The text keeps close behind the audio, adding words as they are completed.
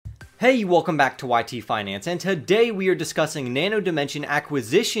Hey, welcome back to YT Finance, and today we are discussing Nano Dimension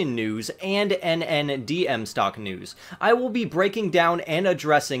Acquisition news and NNDM stock news. I will be breaking down and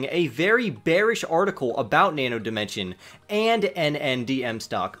addressing a very bearish article about Nano Dimension and NNDM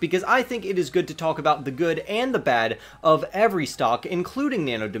stock, because I think it is good to talk about the good and the bad of every stock, including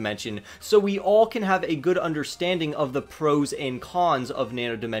Nano Dimension, so we all can have a good understanding of the pros and cons of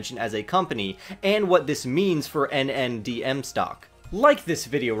Nano Dimension as a company, and what this means for NNDM stock. Like this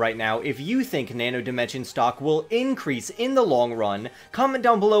video right now if you think Nano Dimension stock will increase in the long run, comment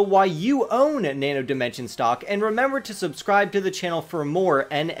down below why you own Nano Dimension stock, and remember to subscribe to the channel for more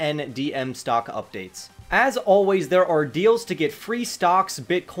NNDM stock updates. As always, there are deals to get free stocks,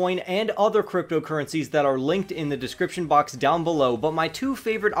 Bitcoin, and other cryptocurrencies that are linked in the description box down below, but my two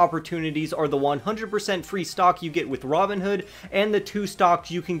favorite opportunities are the 100% free stock you get with Robinhood and the 2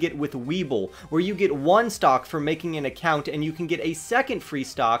 stocks you can get with Webull, where you get 1 stock for making an account and you can get a second free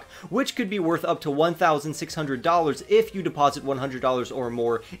stock, which could be worth up to $1,600 if you deposit $100 or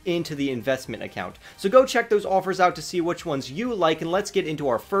more into the investment account. So go check those offers out to see which ones you like, and let's get into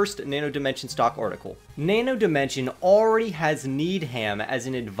our first Nano Dimension stock article. Nano Dimension already has Needham as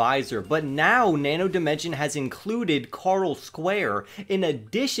an advisor, but now Nano Dimension has included Carl Square in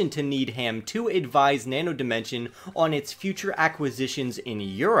addition to Needham to advise Nano Dimension on its future acquisitions in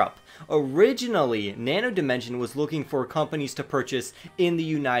Europe. Originally, Nano Dimension was looking for companies to purchase in the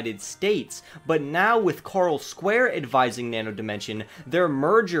United States, but now with Carl Square advising Nano Dimension, their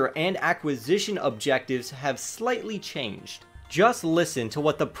merger and acquisition objectives have slightly changed. Just listen to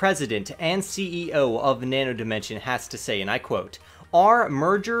what the president and CEO of Nano Dimension has to say, and I quote, "Our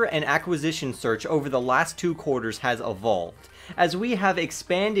merger and acquisition search over the last 2 quarters has evolved. As we have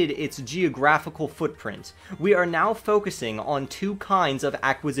expanded its geographical footprint, we are now focusing on 2 kinds of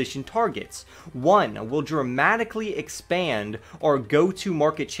acquisition targets. One will dramatically expand our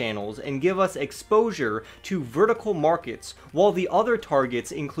go-to-market channels and give us exposure to vertical markets, while the other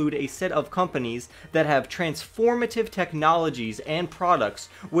targets include a set of companies that have transformative technologies and products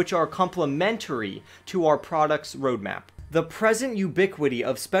which are complementary to our product's roadmap. The present ubiquity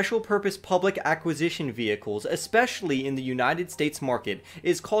of special-purpose public acquisition vehicles, especially in the United States market,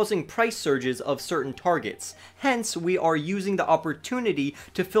 is causing price surges of certain targets. Hence, we are using the opportunity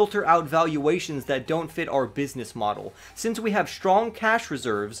to filter out valuations that don't fit our business model. Since we have strong cash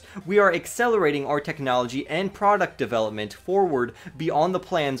reserves, we are accelerating our technology and product development forward beyond the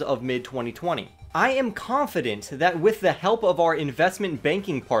plans of mid-2020. I am confident that with the help of our investment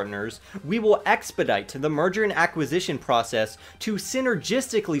banking partners, we will expedite the merger and acquisition process to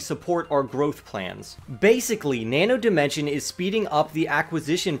synergistically support our growth plans." Basically, Nano Dimension is speeding up the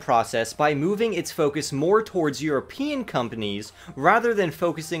acquisition process by moving its focus more towards European companies rather than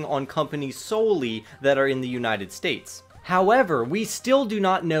focusing on companies solely that are in the United States. However, we still do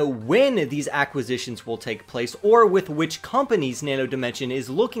not know when these acquisitions will take place or with which companies Nano Dimension is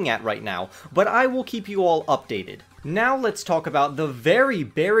looking at right now, but I will keep you all updated. Now let's talk about the very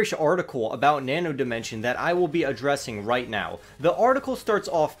bearish article about Nano Dimension that I will be addressing right now. The article starts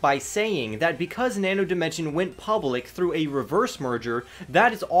off by saying that because Nano Dimension went public through a reverse merger,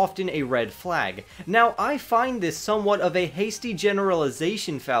 that is often a red flag. Now, I find this somewhat of a hasty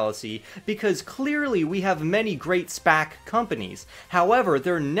generalization fallacy because clearly we have many great SPAC companies. However,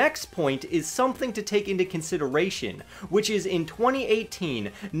 their next point is something to take into consideration, which is in 2018,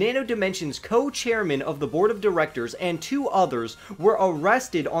 Nano Dimension's co-chairman of the board of directors and 2 others were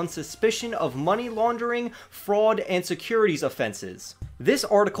arrested on suspicion of money laundering, fraud, and securities offenses. This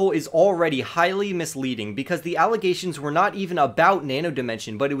article is already highly misleading because the allegations were not even about Nano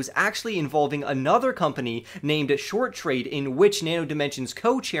Dimension, but it was actually involving another company named Short Trade, in which Nano Dimension's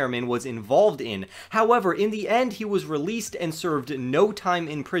co-chairman was involved in. However, in the end, he was released and served no time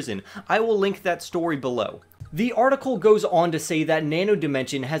in prison. I will link that story below. The article goes on to say that Nano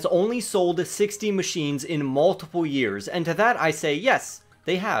Dimension has only sold 60 machines in multiple years, and to that I say yes,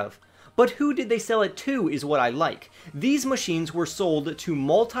 they have. But who did they sell it to is what I like. These machines were sold to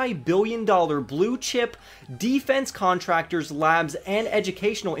multi-billion-dollar blue-chip defense contractors, labs, and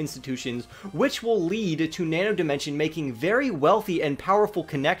educational institutions, which will lead to Nano Dimension making very wealthy and powerful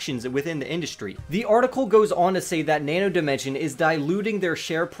connections within the industry. The article goes on to say that Nano Dimension is diluting their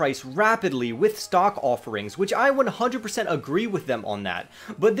share price rapidly with stock offerings, which I 100% agree with them on that.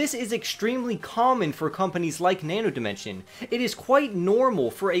 But this is extremely common for companies like Nano Dimension. It is quite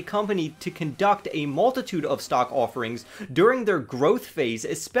normal for a company to conduct a multitude of stock offerings during their growth phase,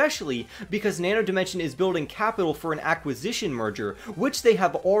 especially because Nano Dimension is building capital for an acquisition merger, which they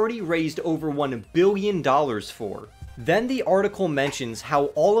have already raised over $1 billion for. Then the article mentions how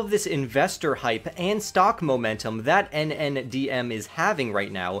all of this investor hype and stock momentum that NNDM is having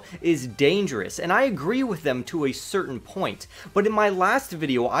right now is dangerous, and I agree with them to a certain point. But in my last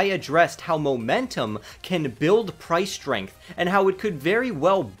video, I addressed how momentum can build price strength and how it could very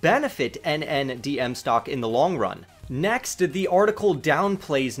well benefit NNDM stock in the long run. Next, the article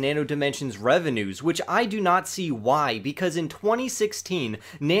downplays Nano Dimension's revenues, which I do not see why, because in 2016,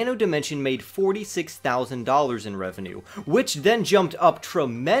 Nano Dimension made $46,000 in revenue, which then jumped up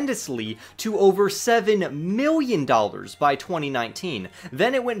tremendously to over $7 million by 2019.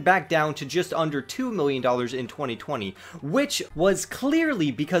 Then it went back down to just under $2 million in 2020, which was clearly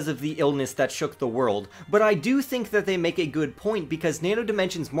because of the illness that shook the world, but I do think that they make a good point because Nano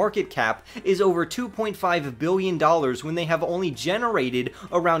Dimension's market cap is over $2.5 billion when they have only generated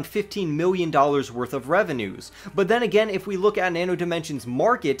around $15 million worth of revenues. But then again, if we look at Nano Dimension's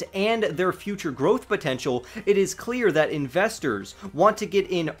market and their future growth potential, it is clear that investors want to get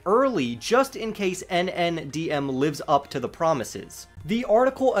in early just in case NNDM lives up to the promises. The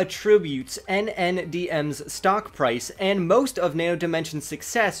article attributes NNDM's stock price and most of Nano Dimension's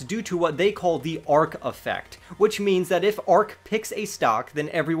success due to what they call the ARK effect, which means that if ARK picks a stock, then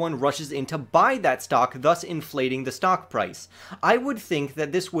everyone rushes in to buy that stock, thus inflating the stock price. I would think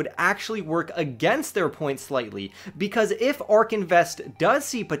that this would actually work against their point slightly, because if ARK Invest does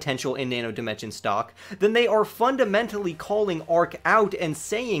see potential in Nano Dimension stock, then they are fundamentally calling ARK out and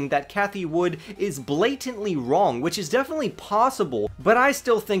saying that Cathie Wood is blatantly wrong, which is definitely possible. But I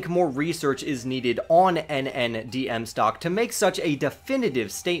still think more research is needed on NNDM stock to make such a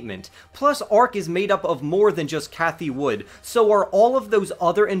definitive statement. Plus, ARK is made up of more than just Cathie Wood, so are all of those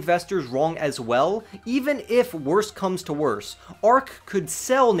other investors wrong as well? Even if worse comes to worse, ARK could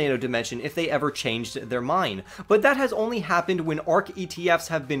sell Nano Dimension if they ever changed their mind. But that has only happened when ARK ETFs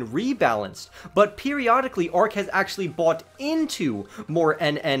have been rebalanced, but periodically ARK has actually bought into more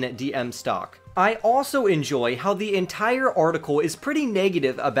NNDM stock. I also enjoy how the entire article is pretty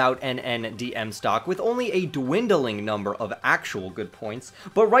negative about NNDM stock, with only a dwindling number of actual good points,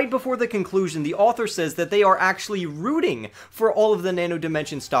 but right before the conclusion, the author says that they are actually rooting for all of the Nano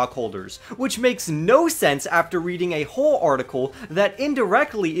Dimension stockholders, which makes no sense after reading a whole article that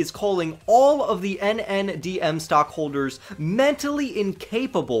indirectly is calling all of the NNDM stockholders mentally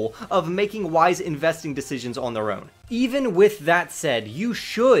incapable of making wise investing decisions on their own. Even with that said, you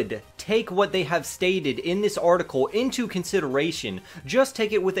should take what they have stated in this article into consideration. Just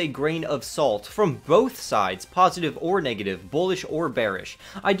take it with a grain of salt from both sides, positive or negative, bullish or bearish.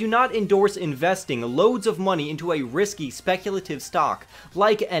 I do not endorse investing loads of money into a risky speculative stock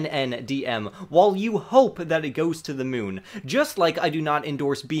like NNDM while you hope that it goes to the moon. Just like I do not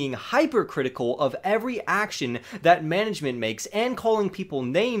endorse being hypercritical of every action that management makes and calling people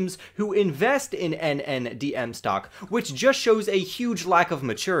names who invest in NNDM stock, which just shows a huge lack of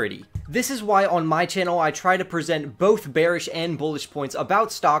maturity. This is why on my channel I try to present both bearish and bullish points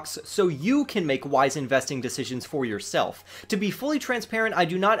about stocks so you can make wise investing decisions for yourself. To be fully transparent, I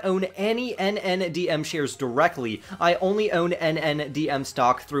do not own any NNDM shares directly. I only own NNDM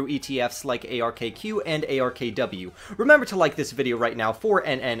stock through ETFs like ARKQ and ARKW. Remember to like this video right now for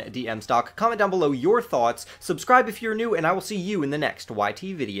NNDM stock, comment down below your thoughts, subscribe if you're new, and I will see you in the next YT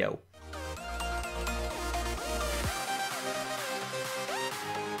video.